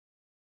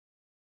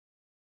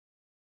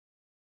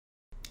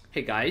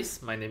Hey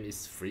guys, my name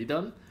is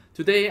Freedom.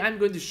 Today I'm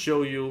going to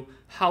show you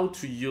how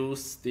to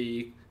use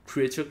the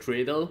creature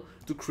creator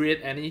to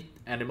create any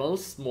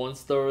animals,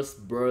 monsters,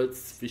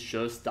 birds,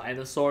 fishes,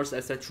 dinosaurs,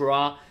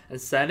 etc. and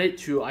send it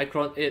to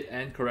iClone 8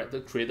 and character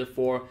creator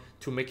 4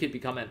 to make it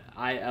become an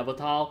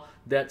avatar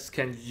that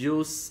can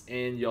use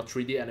in your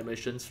 3D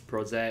animations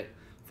project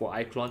for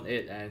iClone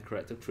 8 and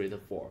character creator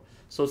 4.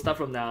 So start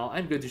from now,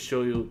 I'm going to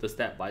show you the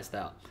step by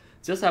step.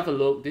 Just have a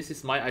look, this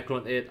is my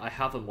iClone 8. I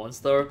have a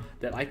monster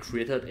that I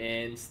created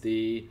in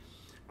the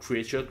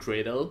creature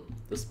creator,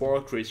 the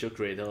Spore creature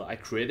creator. I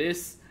create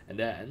this and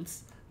then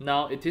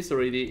now it is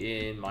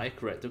already in my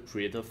character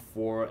creator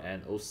 4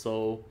 and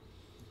also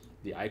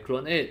the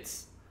iClone 8.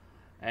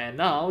 And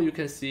now you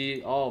can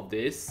see all of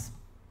this.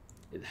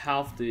 It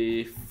have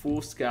the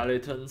full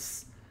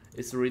skeletons.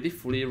 It's already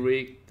fully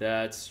rigged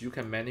that you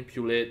can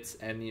manipulate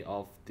any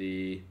of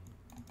the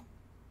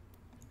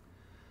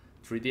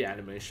 3D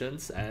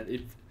animations, and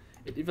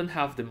it even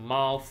have the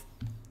mouth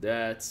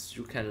that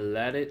you can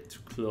let it to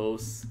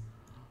close.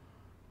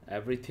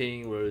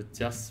 Everything will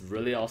just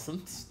really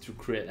awesome to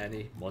create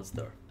any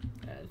monster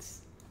and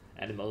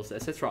animals,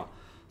 etc.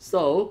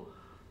 So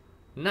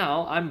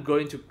now I'm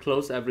going to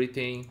close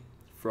everything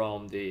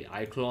from the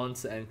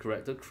iClones and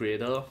character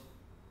creator.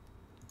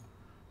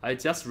 I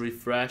just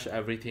refresh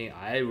everything.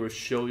 I will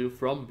show you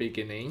from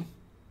beginning,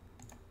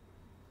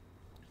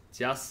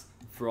 just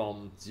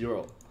from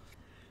 0.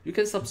 You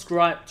can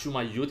subscribe to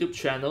my YouTube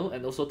channel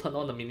and also turn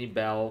on the mini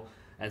bell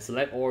and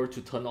select all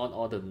to turn on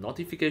all the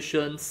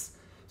notifications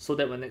so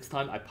that when next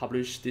time I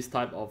publish this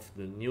type of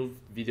the new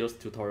videos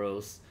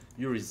tutorials,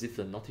 you receive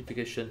the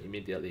notification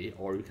immediately.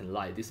 Or you can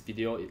like this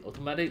video, it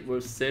automatically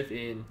will save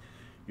in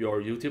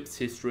your YouTube's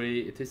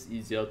history. It is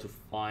easier to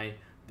find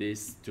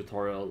this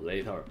tutorial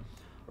later.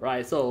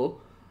 Right, so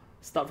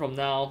start from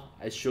now.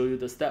 I show you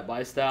the step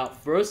by step.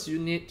 First, you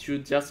need to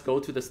just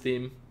go to the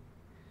Steam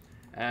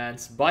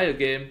and buy a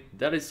game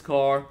that is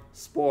called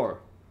Spore.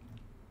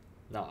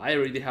 Now I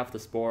already have the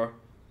Spore.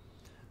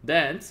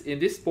 Then in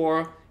this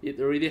Spore, it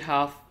already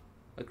have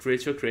a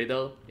creature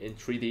creator in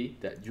 3D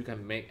that you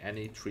can make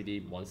any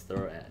 3D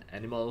monster and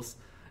animals.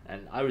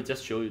 And I will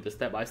just show you the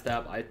step by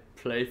step. I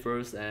play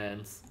first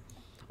and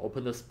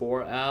open the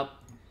Spore app.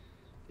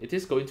 It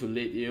is going to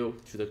lead you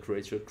to the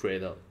creature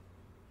creator.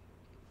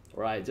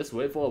 Alright, just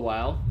wait for a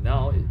while.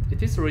 Now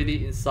it is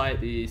already inside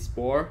the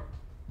Spore.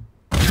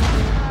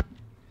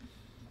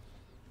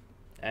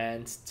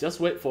 And just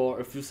wait for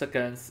a few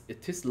seconds.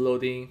 It is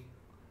loading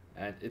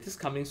and it is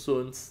coming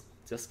soon.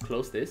 Just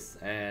close this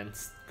and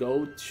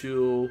go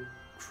to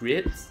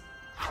create.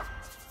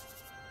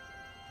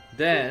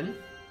 Then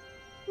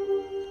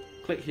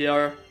click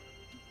here,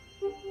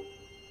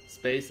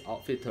 space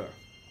outfitter,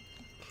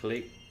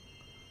 click.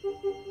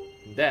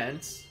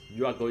 Then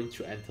you are going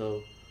to enter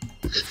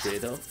the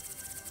creator.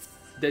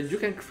 Then you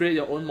can create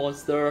your own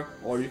monster,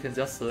 or you can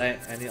just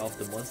select any of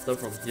the monster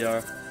from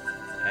here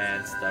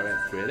and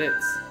direct create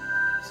it.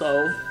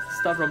 So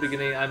start from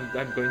beginning. I'm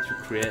going to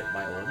create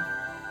my own.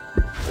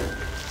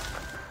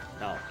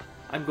 Now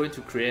I'm going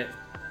to create.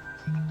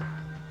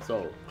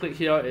 So click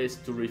here is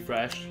to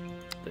refresh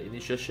the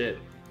initial shape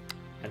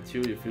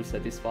until you feel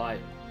satisfied.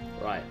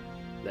 Right,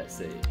 let's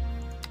say.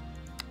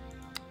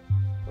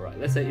 Alright,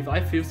 let's say if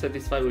I feel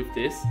satisfied with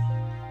this,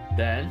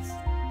 then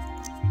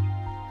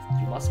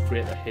you must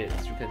create a head.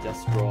 You can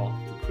just draw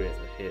to create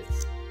a head.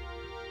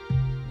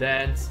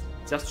 Then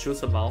just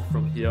choose a mouth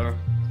from here.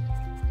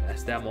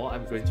 As demo,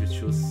 I'm going to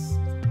choose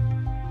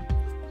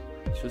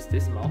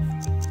this mouth.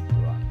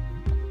 Right.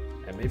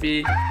 And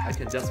maybe I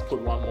can just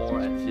put one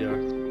more at here.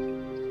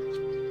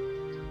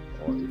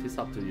 Or it is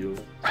up to you.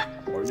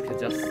 Or you can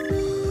just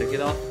take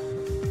it off.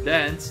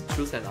 Then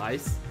choose an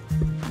eyes.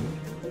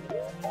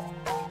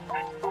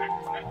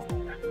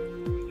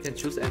 You can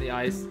choose any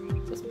eyes,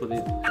 just put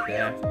it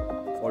there.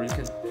 Or you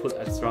can put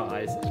extra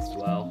eyes as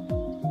well.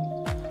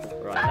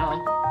 Right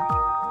now.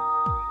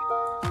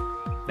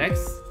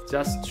 Next,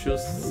 just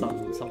choose some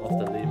of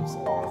the limbs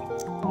or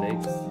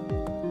legs.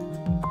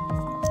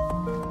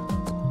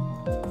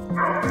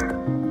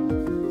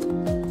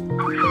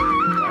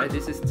 Right,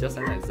 this is just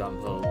an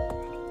example.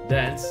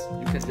 Then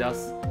you can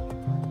just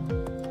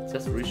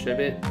reshape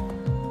it.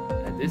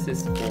 And this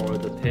is for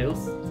the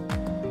tails.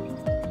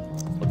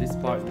 For this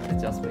part, you can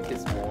just make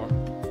it small.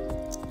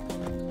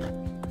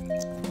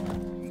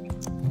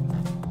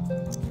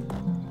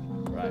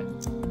 Right.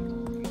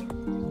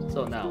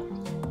 So now,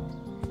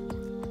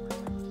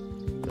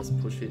 just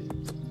push it.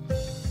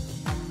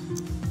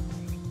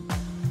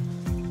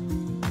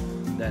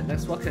 Then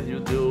next, what can you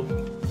do?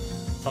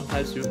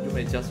 Sometimes you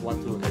may just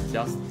want to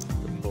adjust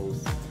the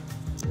pose.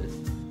 Yes.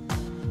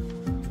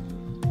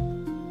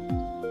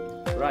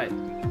 Right,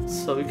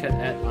 so you can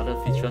add other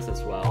features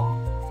as well.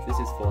 This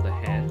is for the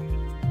hand.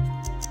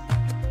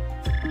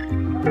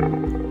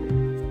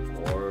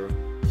 Or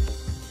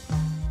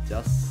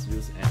just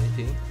use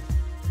anything.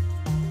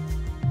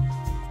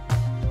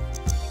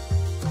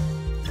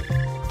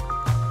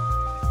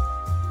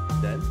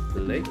 Then the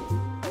leg.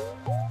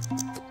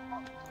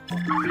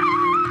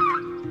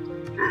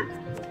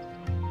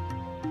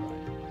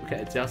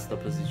 can adjust the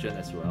position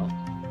as well.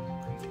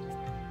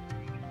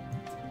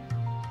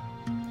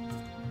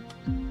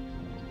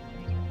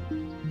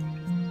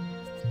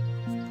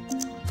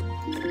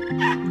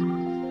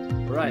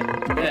 Right,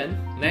 then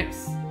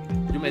next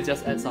you may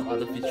just add some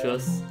other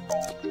features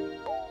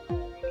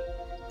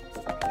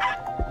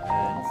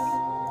and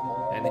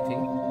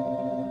anything.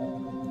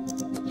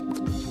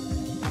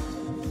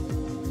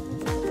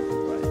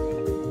 Right.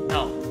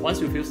 Now,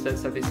 once you feel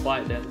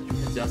satisfied, then you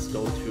can just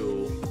go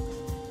to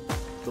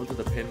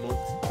the pen mode.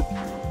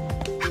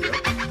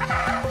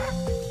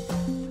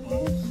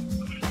 Here.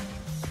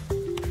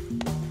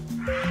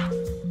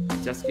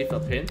 Just give a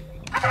pen.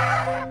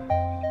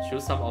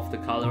 Choose some of the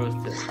colors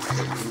that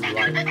you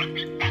like.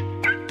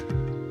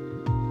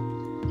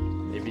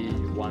 Maybe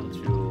you want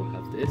to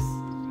have this.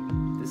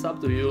 It's up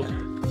to you.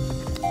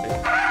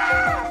 Okay.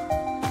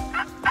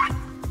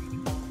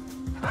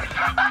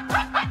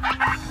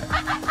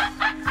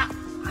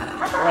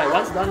 Alright,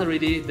 once done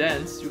already,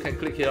 then you can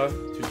click here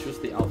to choose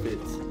the outfit.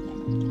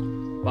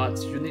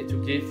 But you need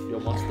to give your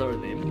monster a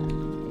name.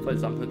 For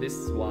example,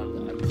 this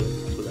one I'm going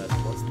to put as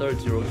Monster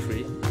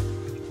 03.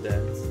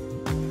 Then it's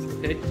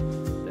okay.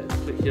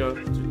 Click here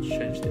to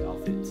change the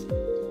outfit.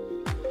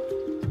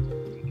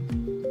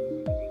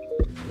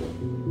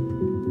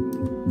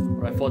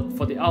 Right,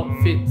 for the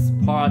outfits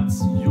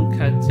parts, you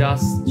can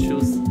just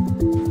choose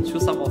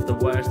some of the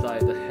wares like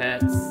the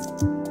hats.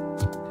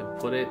 You can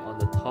put it on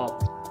the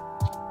top,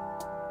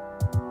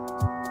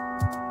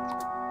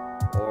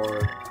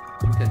 or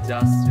you can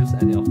just use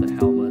any of the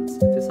helmets.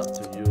 It is up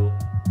to you.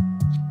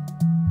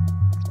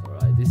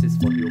 Alright, this is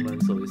for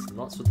humans, so it's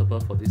not suitable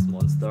for this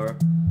monster.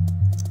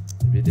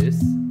 Maybe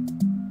this.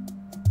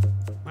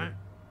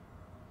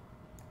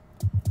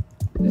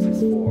 This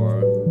is for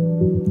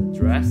the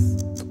dress.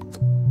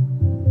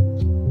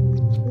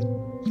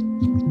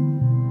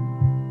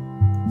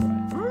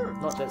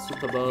 Right. Not that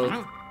suitable,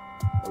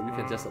 or you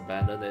can just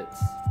abandon it.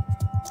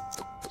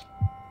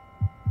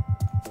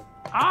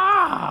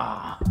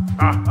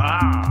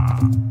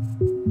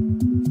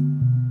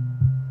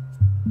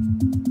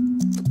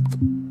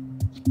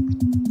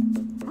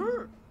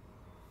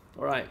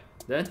 Alright,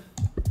 then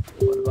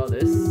what about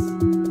this?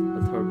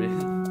 The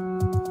turbine.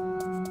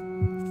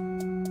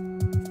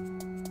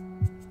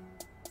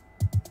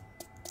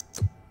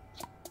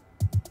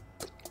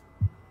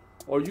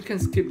 Or you can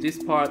skip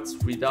these parts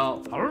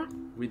without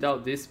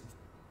these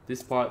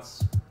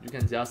parts. You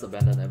can just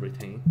abandon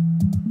everything.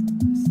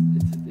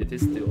 It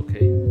is still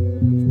okay.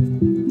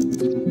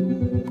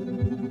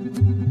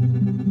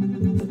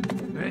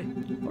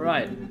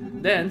 Alright,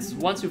 then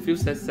once you feel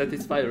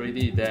satisfied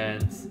already,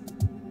 then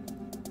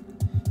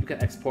you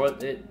can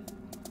export it.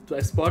 To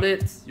export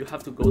it, you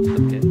have to go to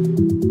the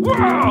pin.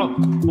 Wow!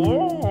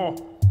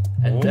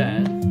 And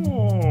then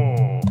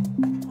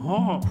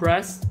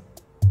press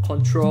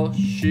Ctrl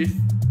Shift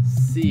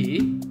C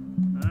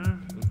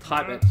and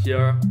type it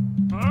here,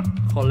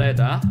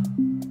 Collector,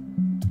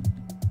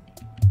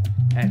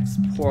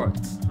 export,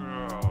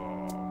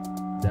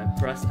 then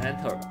press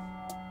enter.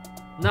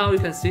 Now you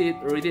can see it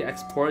already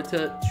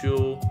exported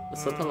to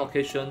certain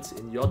locations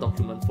in your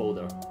document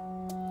folder.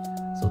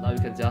 So now you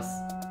can just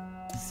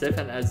save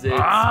and exit.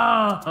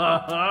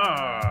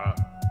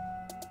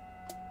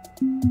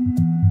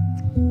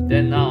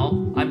 Then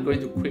now I'm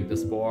going to quit the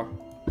Spore.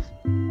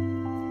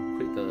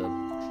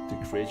 The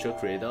creature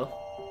creator.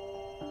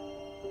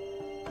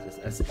 Just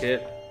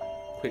escape,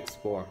 quick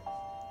Spore.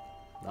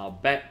 Now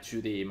back to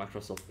the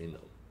Microsoft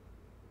window.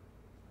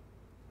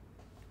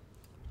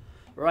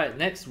 Right,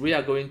 next we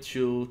are going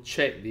to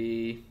check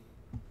the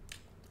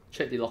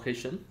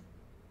location.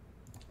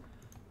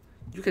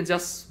 You can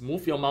just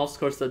move your mouse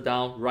cursor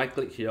down, right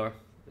click here,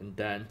 and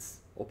then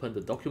open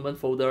the document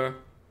folder.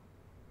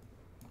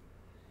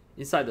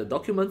 Inside the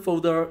document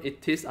folder,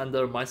 it is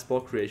under My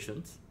Spore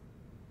Creations.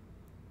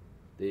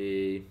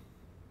 The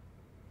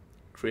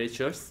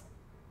creatures.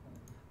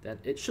 Then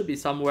it should be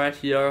somewhere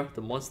here.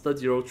 The Monster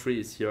 03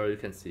 is here, you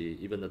can see.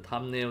 Even the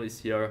thumbnail is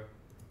here.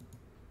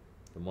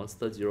 The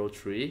Monster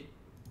 03.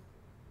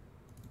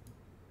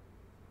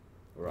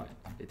 Right,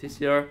 it is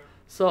here.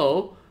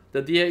 So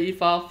the DAE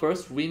file,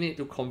 first we need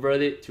to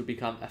convert it to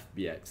become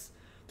FBX.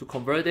 To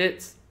convert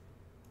it,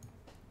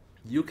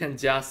 you can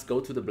just go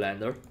to the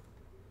Blender.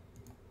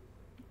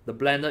 The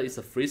Blender is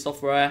a free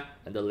software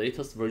and the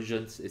latest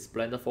version is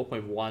Blender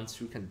 4.1,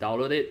 so you can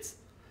download it.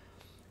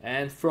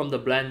 And from the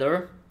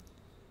Blender,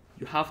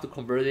 you have to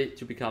convert it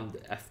to become the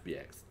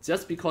FBX.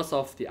 Just because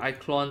of the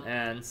iClone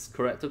and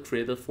Character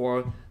Creator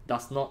 4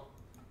 does not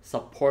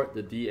support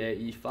the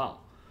DAE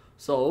file.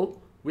 So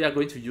we are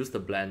going to use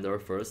the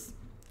Blender first.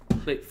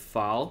 Click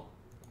File.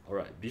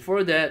 Alright,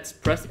 before that,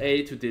 press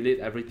A to delete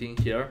everything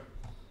here.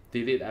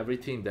 Delete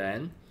everything,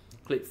 then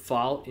click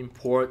File,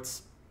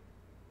 Import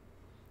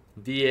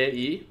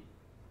DAE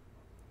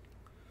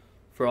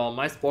from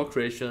My Spore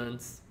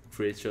Creations,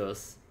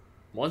 Creatures,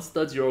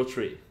 Monster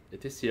 03.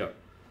 It is here.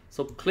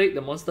 So click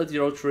the Monster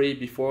 03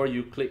 before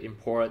you click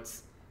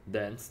Imports.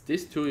 Then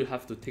these two you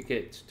have to tick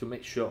it to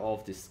make sure all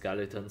of the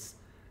skeletons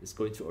is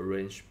going to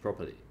arrange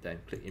properly. Then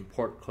click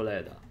Import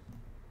Collector.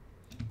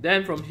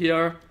 Then from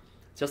here,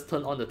 just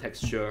turn on the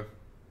texture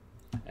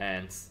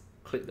and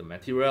click the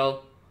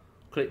material,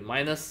 click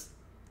minus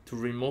to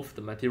remove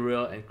the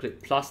material, and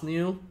click plus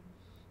new,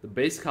 the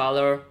base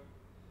color,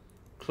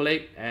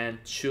 click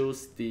and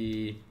choose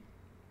the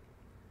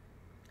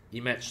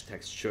image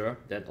texture,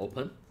 then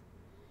open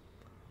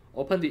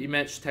the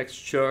image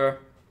texture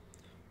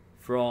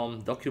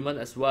from document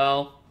as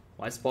well,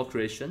 my Spore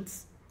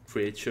creations,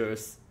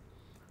 creatures,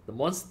 the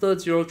monster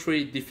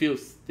 03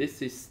 diffuse.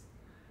 This is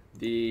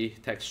the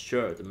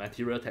texture, the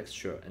material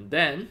texture. And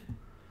then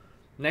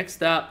next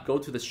step, go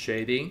to the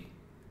shading.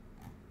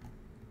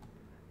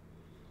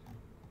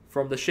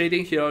 From the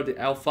shading here, the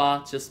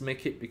alpha, just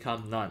make it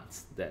become none,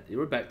 that it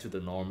will back to the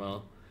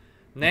normal.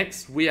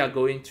 Next, we are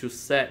going to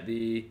set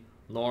the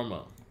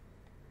normal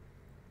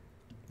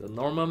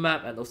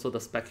map and also the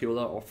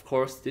specular. Of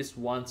course, this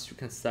ones you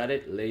can set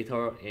it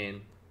later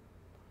in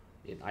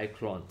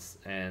iClones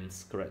and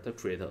character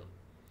creator,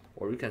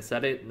 or you can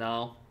set it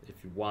now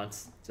if you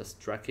want.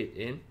 Just drag it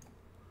in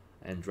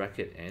and drag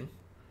it in.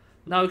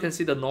 Now you can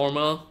see the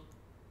normal.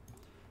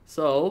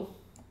 So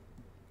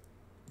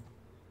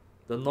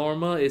the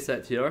normal is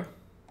at here.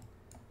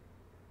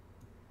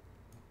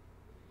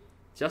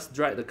 Just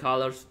drag the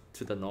colors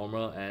to the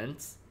normal, and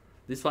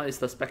this one is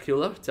the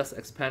specular. Just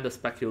expand the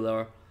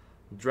specular,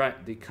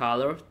 drag the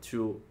color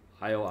to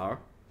IOR.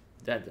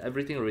 Then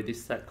everything already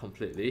set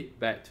completely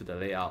back to the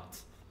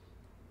layout.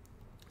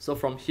 So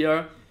from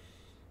here,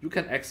 you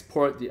can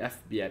export the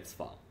FBX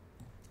file.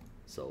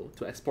 So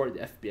to export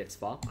the FBX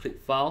file, click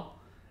File,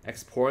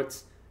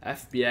 Export,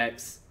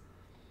 FBX.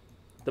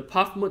 The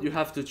path mode, you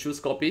have to choose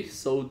copy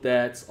so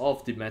that all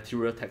of the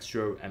material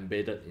texture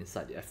embedded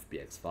inside the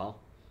FBX file.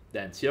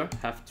 Then here,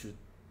 have to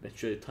make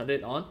sure you turn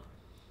it on.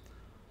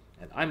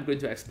 And I'm going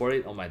to export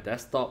it on my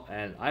desktop,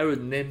 and I will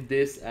name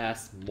this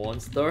as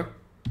Monster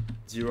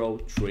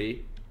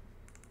 03.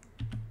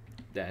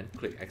 Then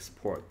click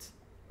Export.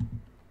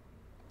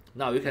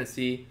 Now you can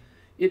see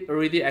it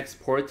already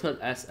exported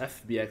as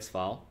FBX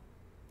file.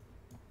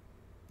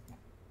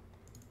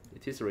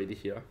 It is already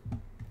here.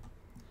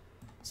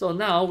 So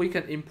now we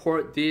can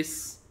import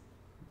this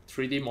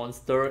 3D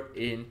monster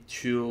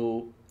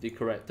into the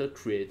character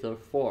creator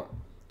 4.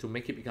 To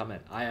make it become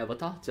an eye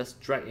avatar, just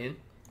drag in,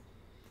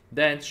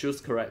 then choose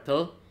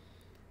character,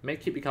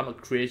 make it become a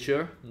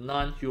creature,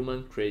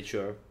 non-human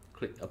creature,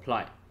 click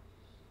apply.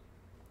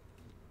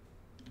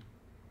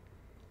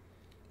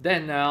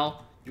 Then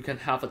now you can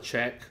have a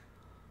check,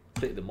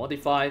 click the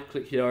modify,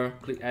 click here,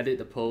 click edit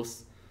the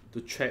pose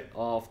to check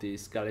off the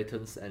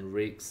skeletons and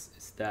rigs,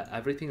 is that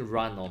everything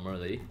run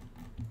normally.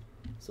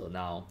 So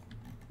now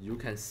you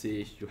can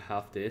see you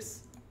have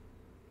this.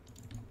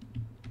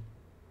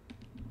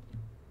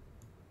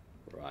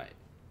 Right,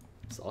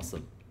 it's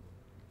awesome.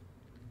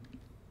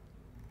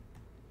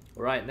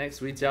 Alright,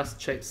 next we just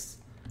check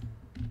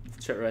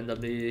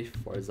randomly,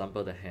 for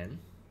example, the hand,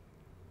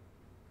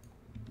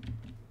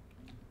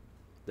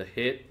 the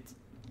head.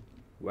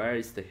 Where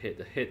is the head?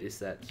 The head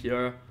is at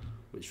here.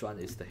 Which one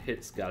is the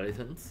head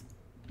skeletons?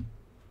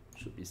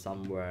 Should be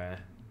somewhere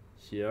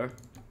here.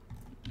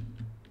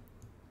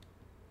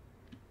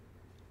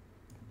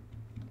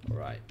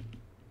 Alright,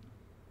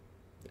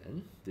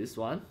 then this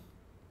one.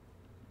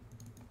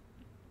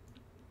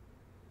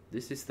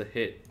 This is the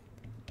head,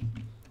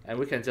 and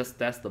we can just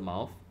test the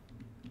mouth.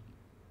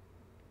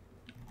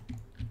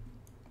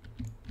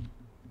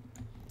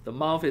 The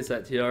mouth is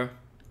at here.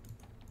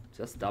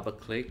 Just double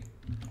click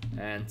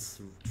and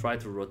try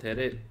to rotate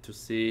it to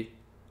see.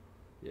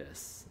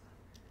 Yes,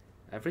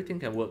 everything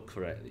can work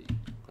correctly.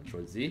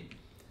 Ctrl Z.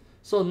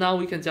 So now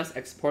we can just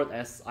export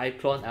as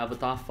iClone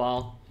avatar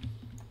file,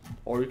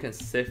 or you can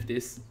save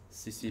this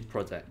CC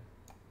project.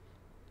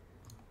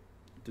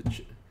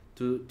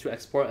 To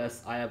export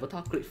as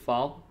iAvatar, click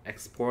File,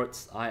 Export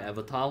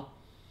iAvatar.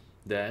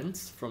 Then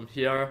from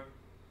here,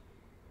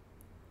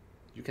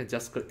 you can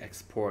just click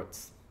Export,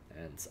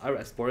 and I will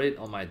export it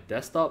on my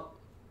desktop.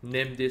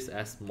 Name this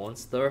as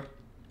Monster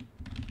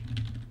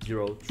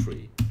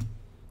 03.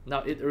 Now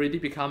it already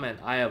become an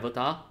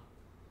iAvatar.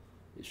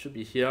 It should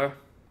be here.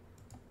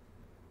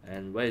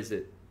 And where is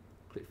it?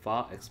 Click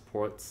File,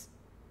 Export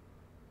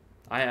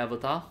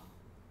iAvatar.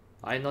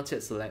 I not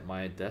yet select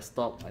my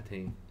desktop, I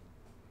think.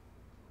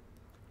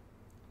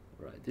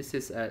 Right, this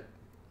is at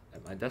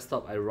my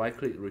desktop. I right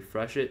click,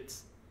 refresh it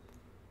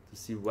to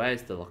see where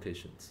is the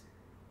locations.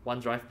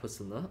 OneDrive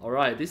personal.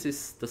 Alright, this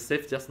is the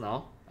save just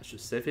now. I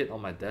should save it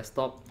on my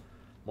desktop.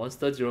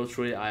 Monster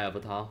 03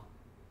 iAvatar.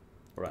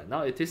 Alright,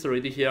 now it is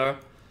already here.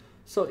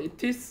 So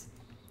it is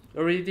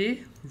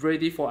already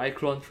ready for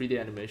iClone 3D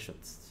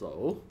animations.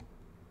 So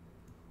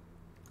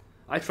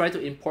I try to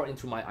import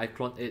into my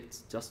iClone 8.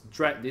 Just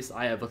drag this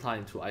iAvatar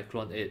into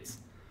iClone 8.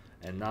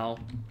 And now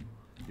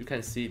you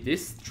can see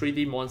this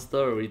 3D monster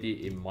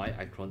already in my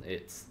iClone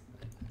 8.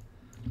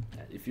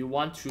 And if you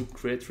want to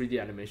create 3D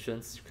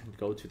animations, you can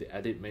go to the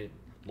edit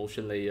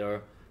motion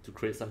layer to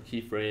create some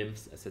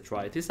keyframes,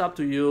 etc. It is up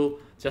to you.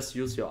 Just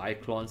use your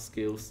iClone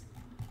skills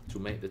to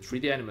make the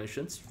 3D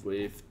animations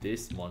with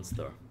this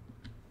monster.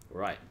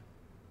 Right.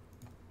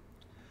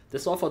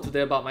 That's all for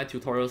today about my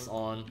tutorials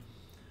on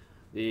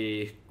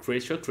the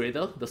creature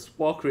creator, the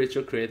Spore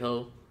creature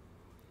creator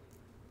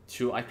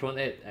to iClone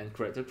 8 and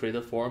character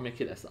creator 4.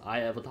 Make it as an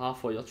avatar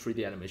for your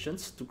 3D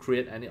animations to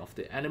create any of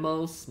the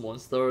animals,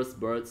 monsters,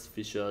 birds,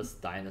 fishes,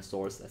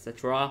 dinosaurs,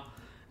 etc.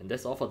 And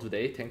that's all for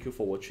today. Thank you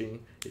for watching.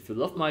 If you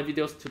love my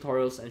videos,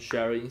 tutorials and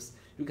sharings,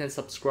 you can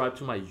subscribe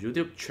to my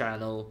YouTube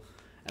channel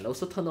and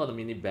also turn on the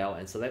mini bell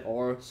and select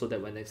all, so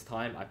that when next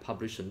time I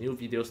publish a new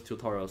videos,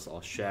 tutorials or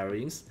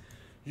sharings,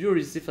 you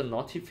receive a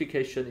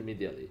notification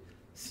immediately.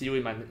 See you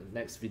in my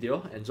next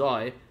video.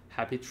 Enjoy!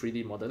 Happy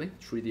 3D modeling,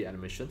 3D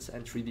animations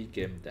and 3D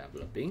game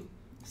developing.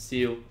 See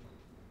you!